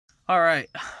All right.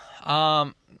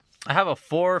 I have a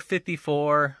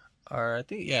 454, or I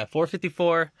think, yeah,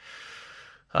 454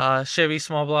 Chevy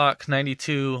small block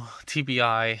 92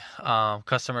 TBI.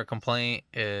 Customer complaint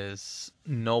is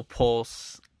no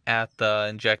pulse at the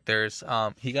injectors.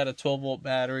 He got a 12-volt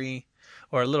battery,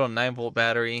 or a little 9-volt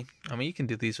battery. I mean, you can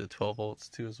do these with 12 volts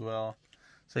too as well.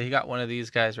 So he got one of these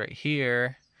guys right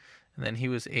here, and then he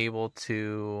was able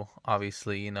to,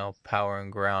 obviously, you know, power and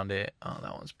ground it. Oh,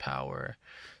 that one's power.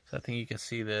 So I think you can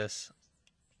see this.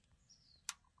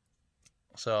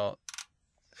 So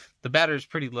the battery's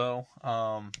pretty low.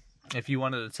 If you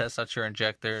wanted to test out your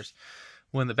injectors,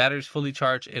 when the battery's fully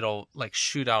charged, it'll like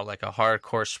shoot out like a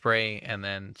hardcore spray, and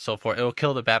then so forth. It'll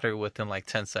kill the battery within like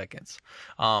 10 seconds.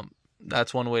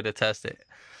 That's one way to test it.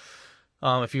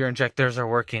 If your injectors are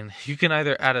working, you can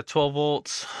either add a 12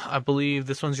 volts. I believe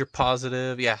this one's your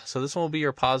positive. Yeah, so this one will be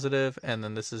your positive, and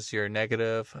then this is your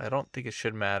negative. I don't think it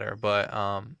should matter,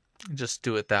 but just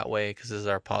do it that way because this is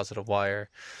our positive wire.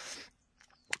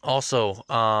 Also,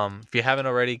 if you haven't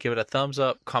already, give it a thumbs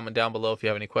up, comment down below if you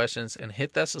have any questions, and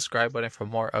hit that subscribe button for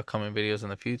more upcoming videos in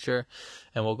the future.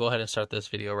 And we'll go ahead and start this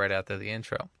video right after the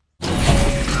intro.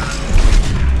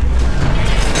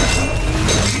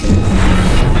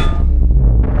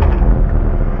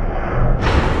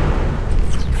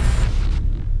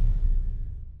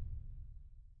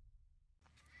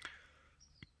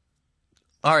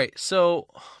 All right, so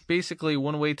basically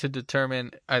one way to determine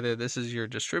either this is your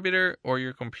distributor or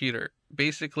your computer.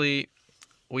 Basically,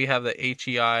 we have the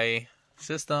HEI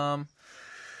system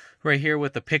right here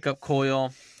with the pickup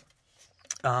coil.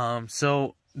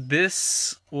 So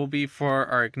this will be for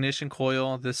our ignition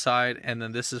coil, this side, and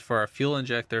then this is for our fuel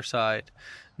injector side.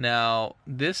 Now,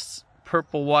 this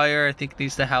purple wire, I think,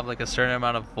 needs to have like a certain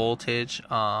amount of voltage.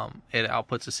 It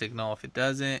outputs a signal. If it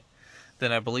doesn't,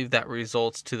 then I believe that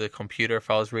results to the computer, if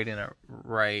I was reading it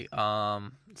right.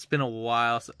 It's been a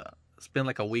while. It's been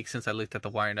like a week since I looked at the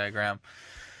wiring diagram.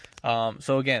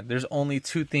 So again, there's only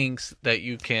two things that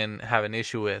you can have an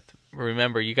issue with.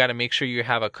 Remember, you got to make sure you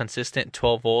have a consistent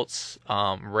 12 volts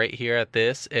right here at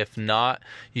this. If not,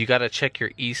 you got to check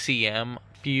your ECM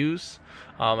fuse.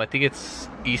 I think it's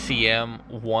ECM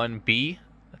 1B.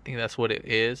 I think that's what it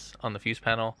is on the fuse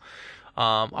panel.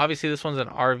 Obviously this one's an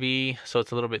RV, so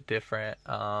it's a little bit different.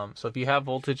 So if you have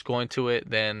voltage going to it,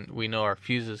 then we know our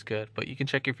fuse is good, but you can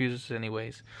check your fuses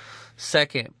anyways.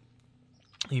 Second,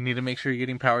 you need to make sure you're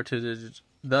getting power to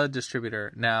the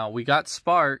distributor. Now, we got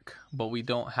spark, but we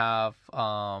don't have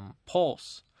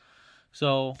pulse.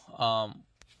 So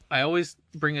I always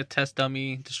bring a test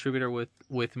dummy distributor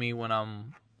with me when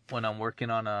I'm working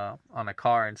on a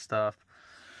car and stuff.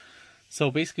 So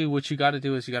basically what you got to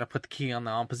do is you got to put the key on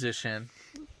the on position.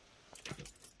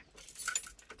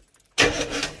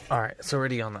 All right, it's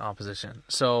already on the on position.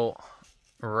 So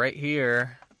right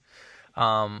here,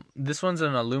 this one's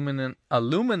an aluminum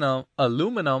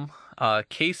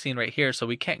casing right here, so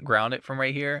we can't ground it from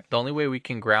right here. The only way we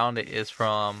can ground it is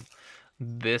from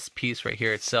this piece right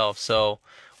here itself. So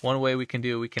one way we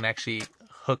can actually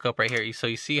hook up right here. So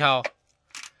you see how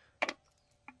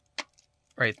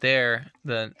right there,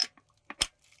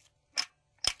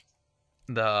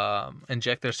 the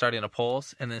injector starting to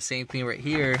pulse, and the same thing right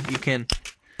here. You can,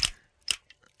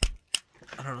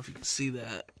 I don't know if you can see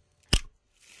that.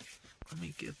 Let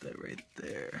me get that right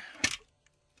there.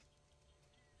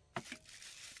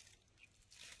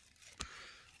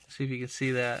 See if you can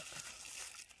see that.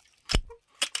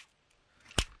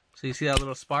 So you see that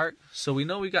little spark? So we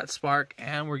know we got spark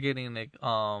and we're getting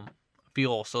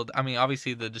fuel. So I mean,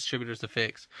 obviously the distributor's the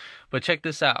fix. But check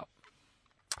this out.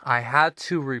 I had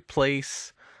to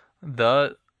replace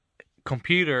the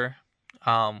computer.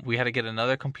 We had to get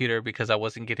another computer because I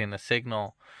wasn't getting a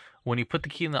signal. When you put the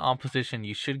key in the on position,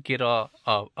 you should get a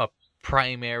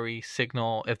primary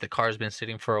signal. If the car's been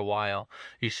sitting for a while,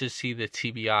 you should see the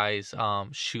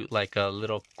TBIs shoot like a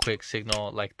little quick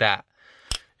signal like that.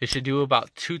 It should do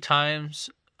about 2 times.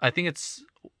 I think it's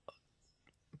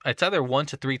either 1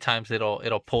 to 3 times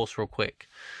it'll pulse real quick.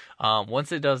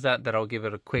 Once it does that, that'll give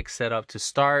it a quick setup to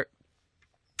start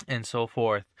and so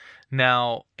forth.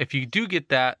 Now, if you do get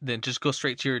that, then just go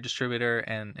straight to your distributor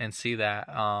and see that.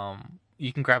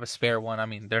 You can grab a spare one. I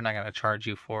mean, they're not going to charge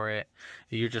you for it.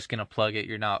 You're just going to plug it.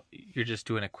 You're just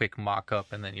doing a quick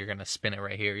mock-up, and then you're going to spin it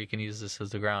right here. You can use this as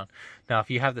the ground. Now,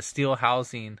 if you have the steel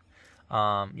housing,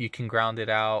 you can ground it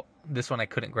out. This one I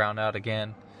couldn't ground out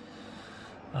again.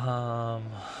 And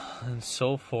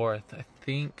so forth. I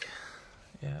think,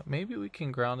 yeah, maybe we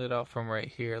can ground it out from right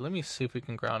here. Let me see if we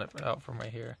can ground it out from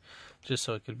right here, just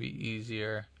so it could be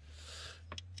easier.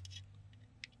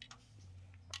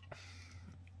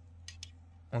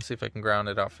 let's see if I can ground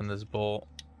it out from this bolt.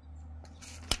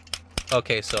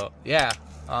 Okay, so yeah,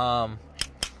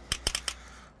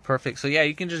 perfect. So yeah,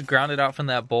 you can just ground it out from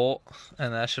that bolt,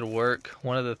 and that should work.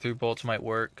 One of the 3 bolts might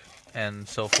work, and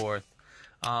so forth.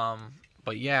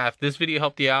 But yeah, if this video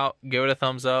helped you out, give it a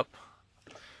thumbs up.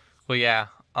 But yeah,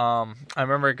 I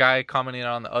remember a guy commenting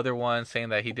on the other one saying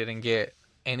that he didn't get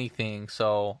anything.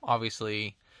 So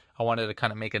obviously, I wanted to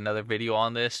kind of make another video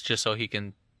on this just so you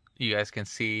guys can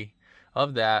see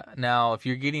of that. Now, if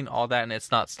you're getting all that and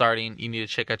it's not starting, you need to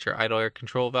check out your idle air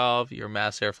control valve, your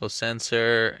mass airflow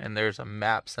sensor, and there's a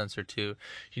map sensor too.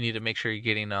 You need to make sure you're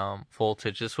getting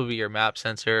voltage. This will be your map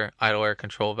sensor, idle air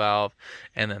control valve,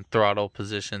 and then throttle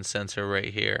position sensor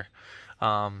right here.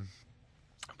 But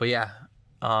yeah.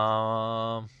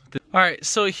 All right,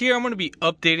 so here I'm going to be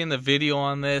updating the video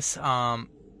on this.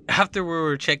 After we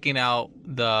were checking out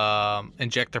the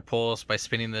injector pulse by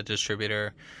spinning the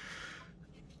distributor,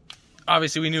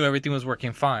 obviously we knew everything was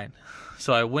working fine.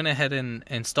 So I went ahead and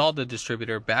installed the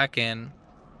distributor back in,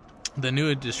 the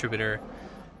new distributor,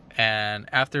 and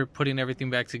after putting everything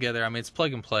back together, I mean, it's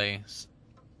plug and play,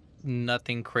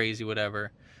 nothing crazy,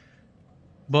 whatever.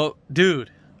 But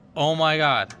dude, oh my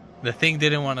god, the thing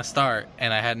didn't want to start,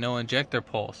 and I had no injector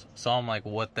pulse. So I'm like,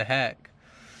 what the heck?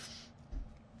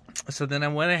 So then I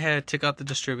went ahead, took out the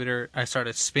distributor, I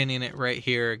started spinning it right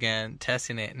here again,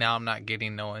 testing it. Now I'm not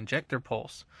getting no injector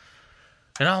pulse.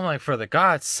 And I'm like, for the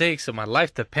God's sake, so my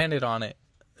life depended on it,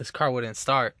 this car wouldn't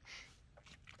start.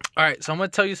 Alright, so I'm going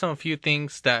to tell you a few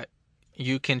things that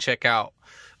you can check out.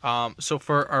 So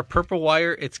for our purple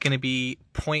wire, it's going to be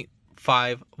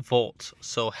 0.5 volts,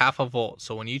 so half a volt.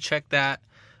 So when you check that,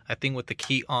 I think with the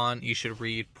key on, you should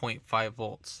read 0.5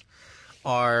 volts.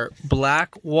 Our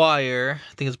black wire,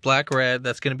 I think it's black-red,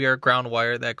 that's going to be our ground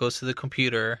wire that goes to the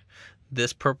computer.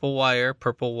 This purple wire,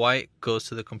 purple-white, goes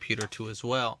to the computer too as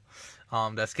well.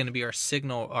 That's going to be our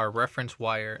signal, our reference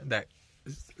wire that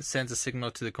sends a signal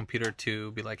to the computer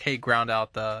to be like, hey, ground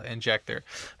out the injector.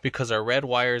 Because our red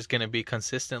wire is going to be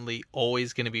consistently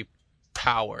always going to be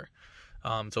power.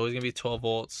 It's always going to be 12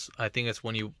 volts. I think it's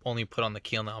when you only put on the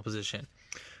key on the opposition.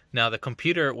 Now the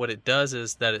computer, what it does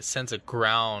is that it sends a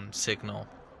ground signal.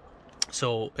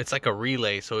 So it's like a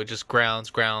relay. So it just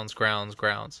grounds.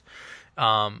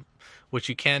 What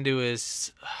you can do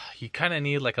is you kind of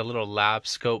need like a little lab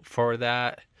scope for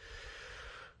that.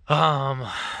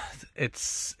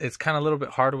 It's kind of a little bit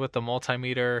harder with the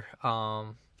multimeter.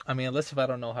 I mean, unless if I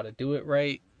don't know how to do it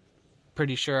right,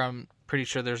 I'm pretty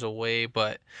sure there's a way,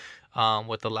 but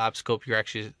with the lab scope, you're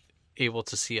actually able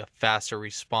to see a faster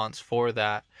response for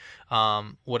that.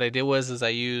 What I did was I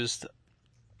used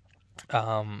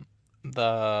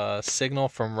the signal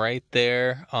from right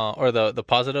there, or the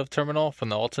positive terminal from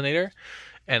the alternator,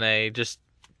 and I just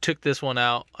took this one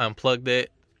out, unplugged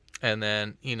it, and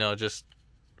then just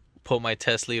put my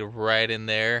test lead right in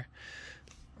there,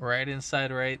 right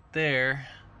inside right there,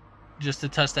 just to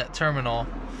touch that terminal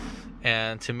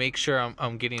and to make sure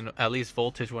I'm getting at least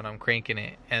voltage when I'm cranking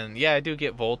it. And yeah, I do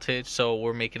get voltage, so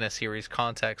we're making a series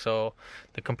contact, so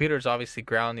the computer is obviously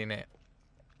grounding it.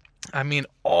 I mean,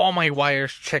 all my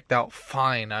wires checked out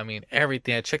fine. I mean,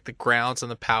 everything. I checked the grounds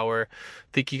and the power. I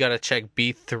think you got to check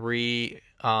B3.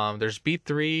 There's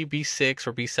B3, B6,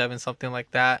 or B7, something like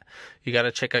that. You got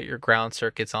to check out your ground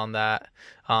circuits on that.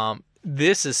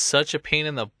 This is such a pain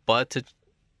in the butt to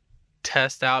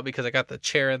test out because I got the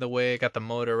chair in the way, I got the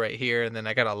motor right here, and then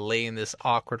I got to lay in this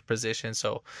awkward position.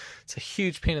 So it's a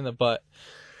huge pain in the butt.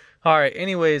 All right,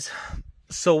 anyways.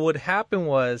 So what happened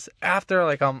was, after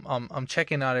like I'm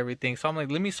checking out everything, so I'm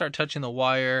like, let me start touching the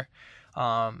wire,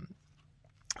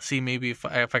 see maybe if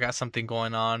I got something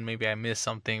going on, maybe I missed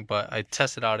something. But I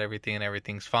tested out everything and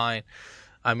everything's fine.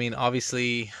 I mean,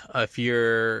 obviously, if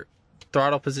your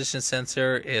throttle position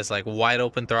sensor is like wide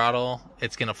open throttle,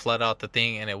 it's gonna flood out the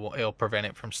thing and it'll prevent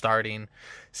it from starting.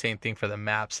 Same thing for the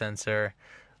map sensor.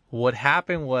 What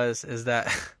happened is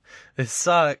that this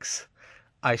sucks.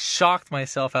 I shocked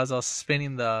myself as I was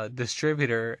spinning the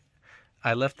distributor.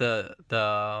 I left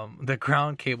the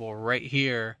ground cable right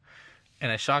here,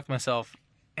 and I shocked myself.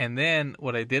 And then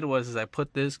what I did was I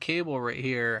put this cable right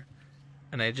here,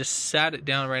 and I just sat it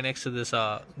down right next to this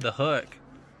the hook.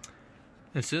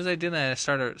 As soon as I did that, I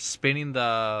started spinning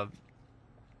the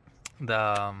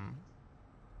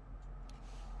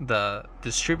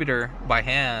distributor by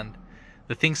hand.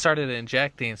 The thing started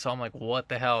injecting, so I'm like, what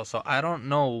the hell? So I don't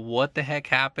know what the heck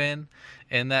happened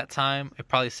in that time. It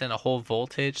probably sent a whole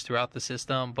voltage throughout the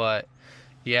system, but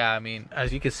yeah, I mean,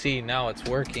 as you can see, now it's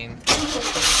working.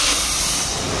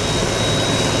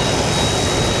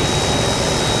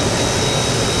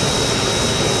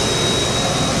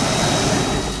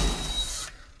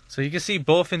 So you can see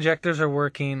both injectors are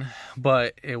working,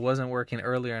 but it wasn't working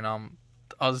earlier, and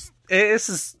this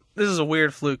is a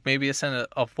weird fluke. Maybe it sent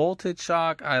a voltage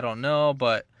shock, I don't know,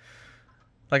 but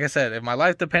like I said, if my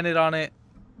life depended on it,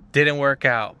 didn't work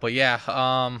out. But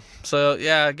yeah, so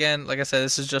yeah, again, like I said,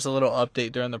 this is just a little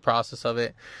update during the process of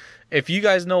it. If you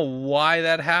guys know why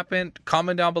that happened,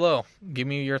 comment down below. Give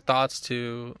me your thoughts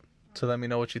to let me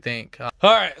know what you think. All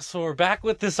right, so we're back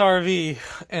with this RV,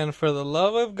 and for the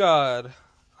love of God,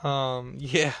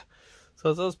 yeah. So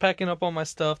as I was packing up all my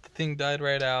stuff, the thing died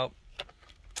right out.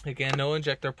 Again, no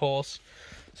injector pulse.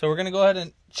 So we're gonna go ahead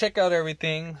and check out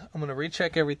everything. I'm gonna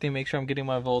recheck everything, make sure I'm getting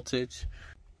my voltage.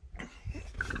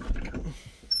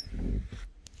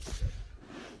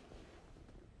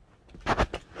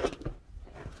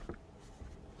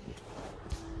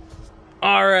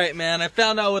 All right, man, I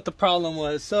found out what the problem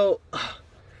was. So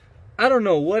I don't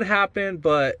know what happened,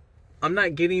 but I'm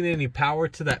not getting any power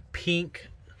to that pink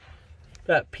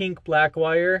black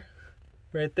wire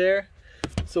right there.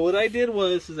 So what I did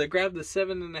was I grabbed the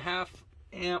 7.5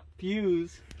 amp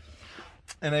fuse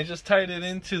and I just tied it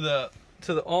into the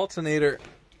alternator,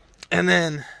 and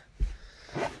then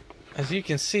as you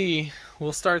can see,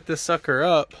 we'll start this sucker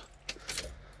up.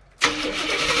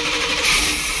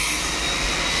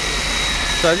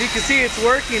 So as you can see, it's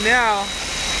working now.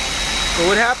 But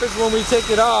what happens when we take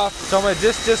it off, so I'm going to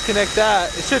just disconnect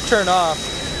that. It should turn off.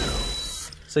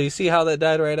 So you see how that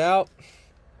died right out?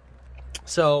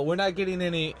 So we're not getting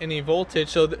any voltage.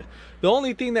 So the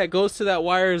only thing that goes to that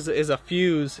wire is a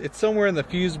fuse. It's somewhere in the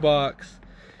fuse box,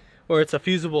 or it's a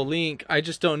fusible link. I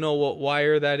just don't know what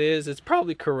wire that is. It's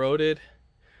probably corroded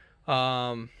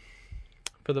for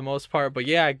the most part. But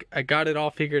yeah, I got it all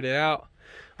figured out.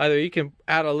 Either you can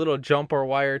add a little jumper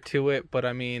wire to it, but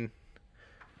I mean,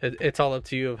 it's all up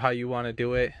to you of how you want to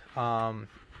do it.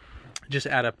 Just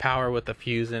add a power with a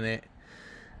fuse in it.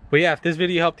 But yeah, if this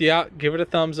video helped you out, give it a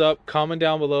thumbs up, comment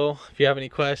down below if you have any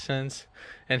questions,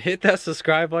 and hit that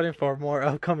subscribe button for more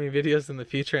upcoming videos in the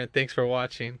future. And thanks for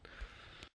watching.